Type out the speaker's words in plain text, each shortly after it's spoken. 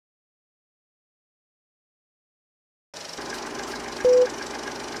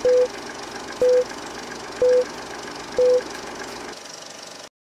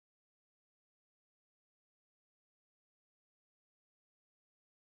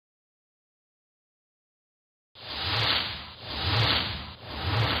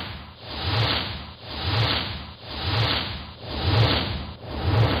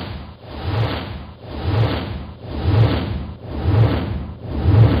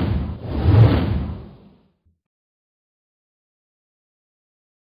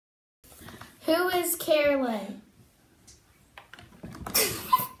Who is Carolyn?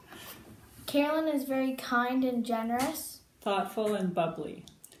 Carolyn is very kind and generous. Thoughtful and bubbly.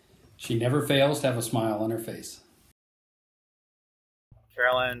 She never fails to have a smile on her face.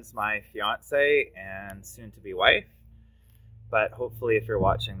 Carolyn's my fiance and soon-to-be wife, but hopefully if you're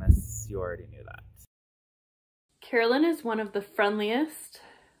watching this, you already knew that. Carolyn is one of the friendliest,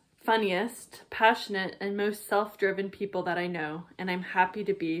 funniest, passionate, and most self-driven people that I know, and I'm happy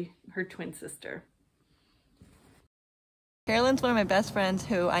to be her twin sister. Carolyn's one of my best friends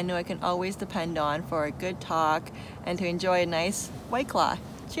who I know I can always depend on for a good talk and to enjoy a nice White Claw.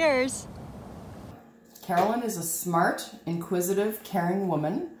 Cheers! Carolyn is a smart, inquisitive, caring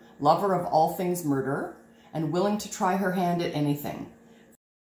woman, lover of all things murder, and willing to try her hand at anything.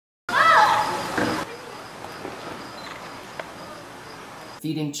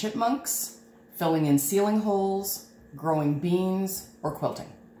 Feeding chipmunks, filling in ceiling holes, growing beans, or quilting.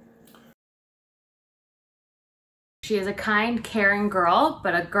 She is a kind, caring girl,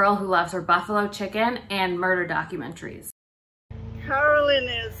 but a girl who loves her buffalo chicken and murder documentaries. Carolyn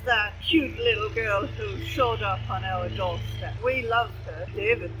is that cute little girl who showed up on our doorstep. We loved her.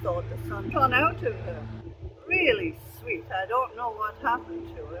 David thought the sun shone out of her. Really sweet. I don't know what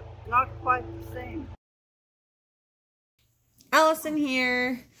happened to her. Not quite the same. Allison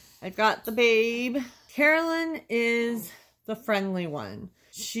here. I've got the babe. Carolyn is the friendly one.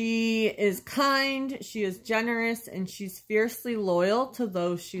 She is kind, she is generous, and she's fiercely loyal to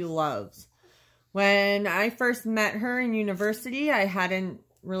those she loves. When I first met her in university, I hadn't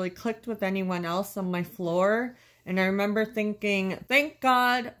really clicked with anyone else on my floor, and I remember thinking, thank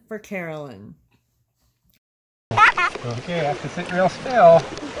God for Carolyn. Okay, I have to sit real still.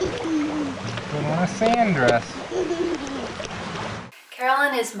 Put on a sand dress.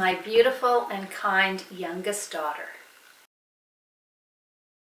 Carolyn is my beautiful and kind youngest daughter.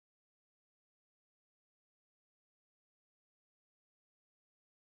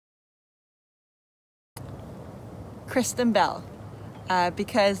 Kristen Bell,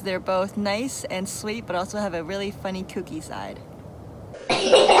 because they're both nice and sweet, but also have a really funny, kooky side. And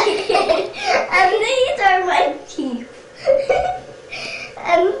these are my teeth.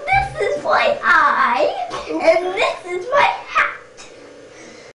 And this is my eye. And this is my hat.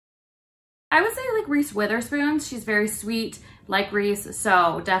 I would say like Reese Witherspoon. She's very sweet, like Reese,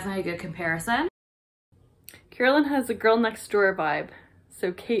 so definitely a good comparison. Carolyn has a girl next door vibe,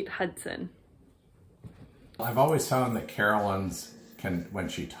 so Kate Hudson. I've always found that Carolyn's when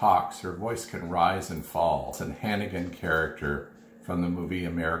she talks, her voice can rise and fall. It's a Hannigan character from the movie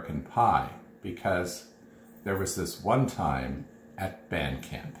American Pie, because there was this one time at band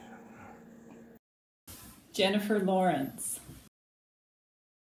camp. Jennifer Lawrence.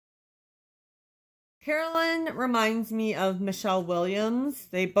 Carolyn reminds me of Michelle Williams.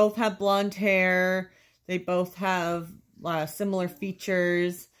 They both have blonde hair. They both have similar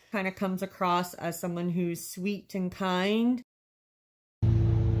features. Kind of comes across as someone who's sweet and kind.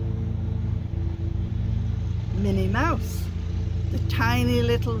 Minnie Mouse. The tiny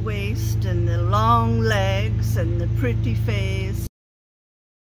little waist and the long legs and the pretty face.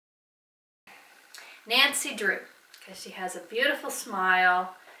 Nancy Drew, because she has a beautiful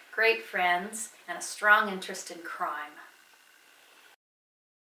smile, great friends, and a strong interest in crime.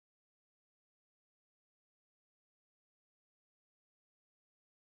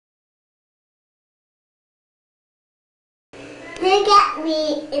 Look at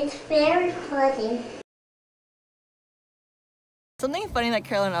me, it's very funny. Something funny that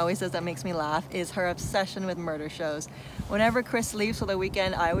Carolyn always does that makes me laugh is her obsession with murder shows. Whenever Chris leaves for the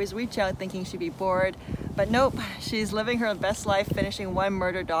weekend, I always reach out thinking she'd be bored, but nope, she's living her best life finishing one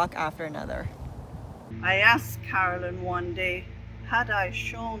murder doc after another. I asked Carolyn one day, had I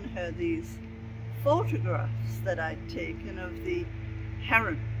shown her these photographs that I'd taken of the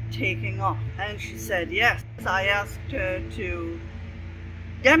heron taking off, and she said yes. I asked her to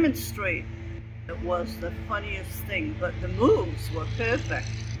demonstrate. It was the funniest thing, but the moves were perfect.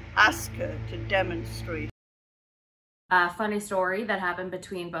 Ask her to demonstrate. A funny story that happened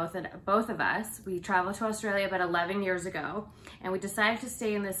between both of us. We traveled to Australia about 11 years ago, and we decided to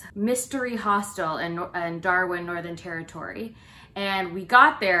stay in this mystery hostel in Darwin, Northern Territory. And we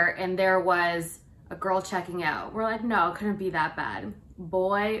got there, and there was a girl checking out. We're like, no, it couldn't be that bad.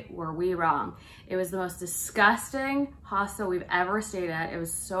 Boy, were we wrong. It was the most disgusting hostel we've ever stayed at. It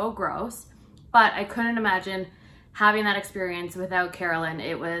was so gross, but I couldn't imagine having that experience without Carolyn.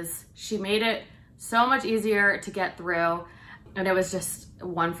 She made it so much easier to get through, and it was just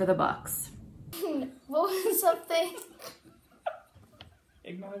one for the books. What was something?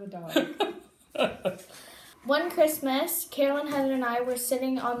 Ignore the dog. One Christmas, Carolyn, Heather, and I were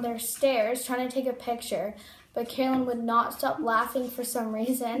sitting on their stairs trying to take a picture, but Carolyn would not stop laughing for some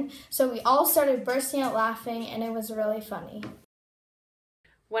reason, so we all started bursting out laughing, and it was really funny.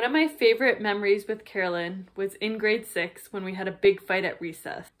 One of my favorite memories with Carolyn was in grade 6 when we had a big fight at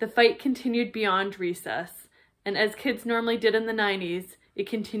recess. The fight continued beyond recess, and as kids normally did in the 90s, it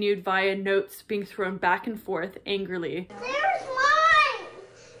continued via notes being thrown back and forth angrily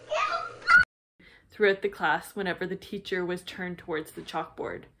throughout the class whenever the teacher was turned towards the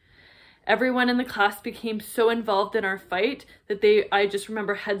chalkboard. Everyone in the class became so involved in our fight that I just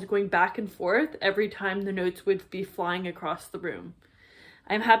remember heads going back and forth every time the notes would be flying across the room.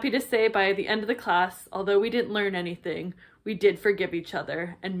 I'm happy to say by the end of the class, although we didn't learn anything, we did forgive each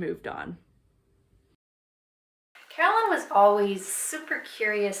other and moved on. Carolyn was always super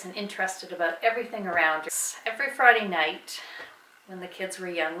curious and interested about everything around her. Every Friday night, when the kids were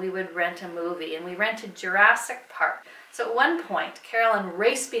young, we would rent a movie, and we rented Jurassic Park. So at one point, Carolyn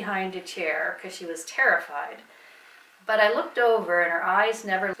raced behind a chair because she was terrified. But I looked over and her eyes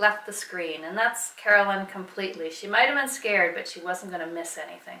never left the screen, and that's Carolyn completely. She might have been scared, but she wasn't going to miss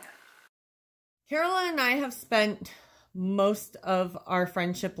anything. Carolyn and I have spent most of our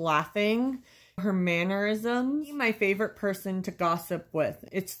friendship laughing. Her mannerisms, my favorite person to gossip with.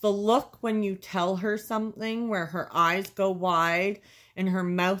 It's the look when you tell her something where her eyes go wide and her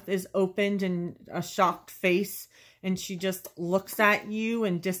mouth is opened in a shocked face and she just looks at you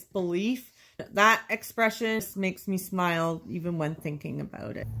in disbelief. That expression makes me smile even when thinking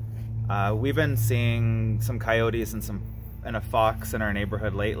about it. We've been seeing some coyotes and a fox in our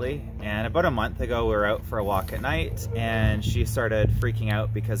neighborhood lately, and about a month ago we were out for a walk at night and she started freaking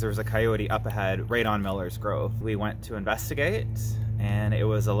out because there was a coyote up ahead right on Miller's Grove. We went to investigate and it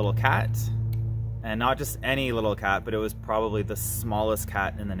was a little cat, and not just any little cat, but it was probably the smallest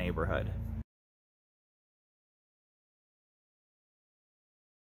cat in the neighborhood.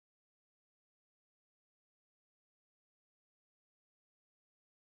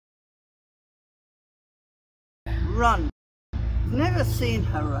 Run. Never seen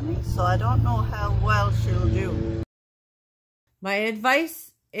her running, so I don't know how well she'll do. My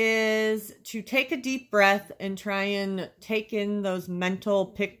advice is to take a deep breath and try and take in those mental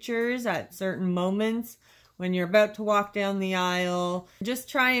pictures at certain moments when you're about to walk down the aisle. Just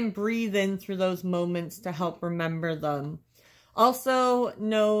try and breathe in through those moments to help remember them. Also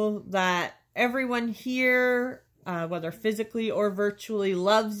know that everyone here, whether physically or virtually,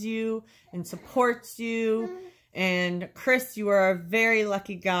 loves you and supports you. And Chris, you are a very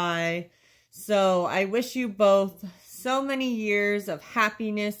lucky guy. So I wish you both so many years of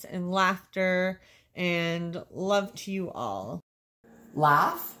happiness and laughter, and love to you all.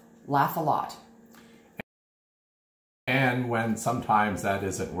 Laugh a lot. And when sometimes that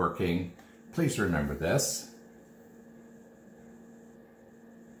isn't working, please remember this.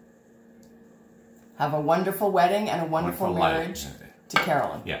 Have a wonderful wedding and a wonderful marriage to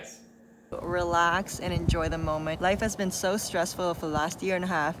Carolyn. Yes. Relax and enjoy the moment. Life has been so stressful for the last year and a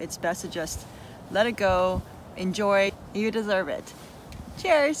half. It's best to just let it go, enjoy. You deserve it.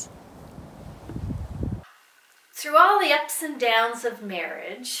 Cheers. Through all the ups and downs of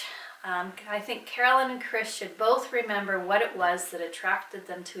marriage, I think Carolyn and Chris should both remember what it was that attracted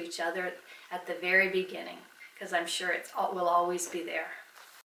them to each other at the very beginning, because I'm sure it will always be there.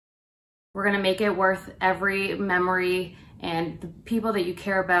 We're going to make it worth every memory, and the people that you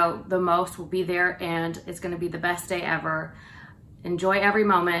care about the most will be there, and it's going to be the best day ever. Enjoy every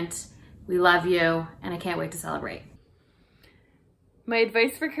moment. We love you, and I can't wait to celebrate. My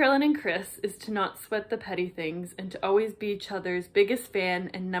advice for Carolyn and Chris is to not sweat the petty things and to always be each other's biggest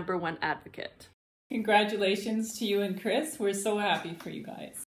fan and #1 advocate. Congratulations to you and Chris. We're so happy for you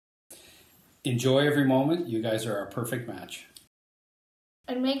guys. Enjoy every moment. You guys are a perfect match.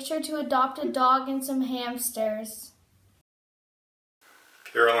 And make sure to adopt a dog and some hamsters.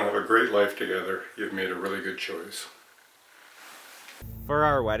 Carolyn, have a great life together. You've made a really good choice. For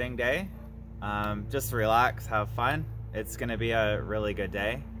our wedding day, just relax, have fun. It's going to be a really good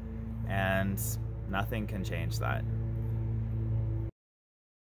day, and nothing can change that.